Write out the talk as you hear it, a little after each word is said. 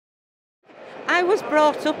I was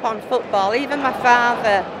brought up on football. Even my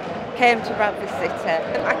father came to Bradford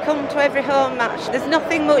City. I come to every home match. There's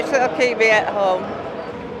nothing much that'll keep me at home.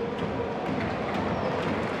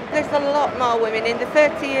 There's a lot more women in the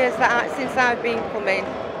 30 years since I've been coming,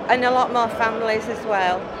 and a lot more families as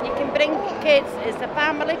well. You can bring kids, it's a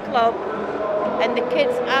family club, and the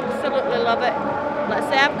kids absolutely love it. Let's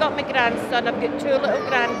say I've got my grandson, I've got 2 little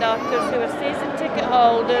granddaughters who are season ticket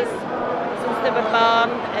holders since they were born,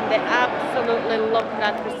 and they absolutely love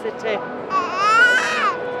Bradford City.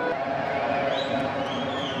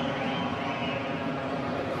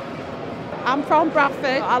 I'm from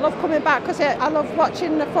Bradford. I love coming back because I love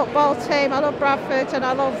watching the football team. I love Bradford and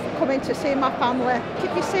I love coming to see my family.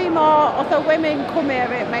 If you see more other women come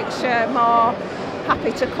here, it makes you more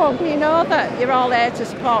happy to come. You know that you're all here to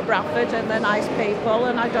support Bradford and they're nice people,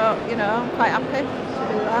 and I'm quite happy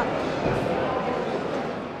to do that.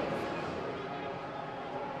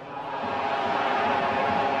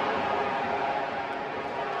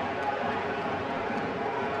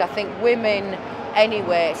 I think women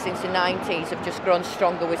anyway since the 90s have just grown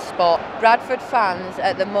stronger with sport. Bradford fans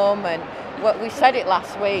at the moment, we said it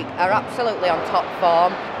last week, are absolutely on top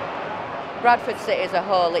form. Bradford City as a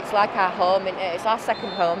whole, it's like our home, isn't it? It's our second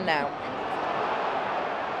home now.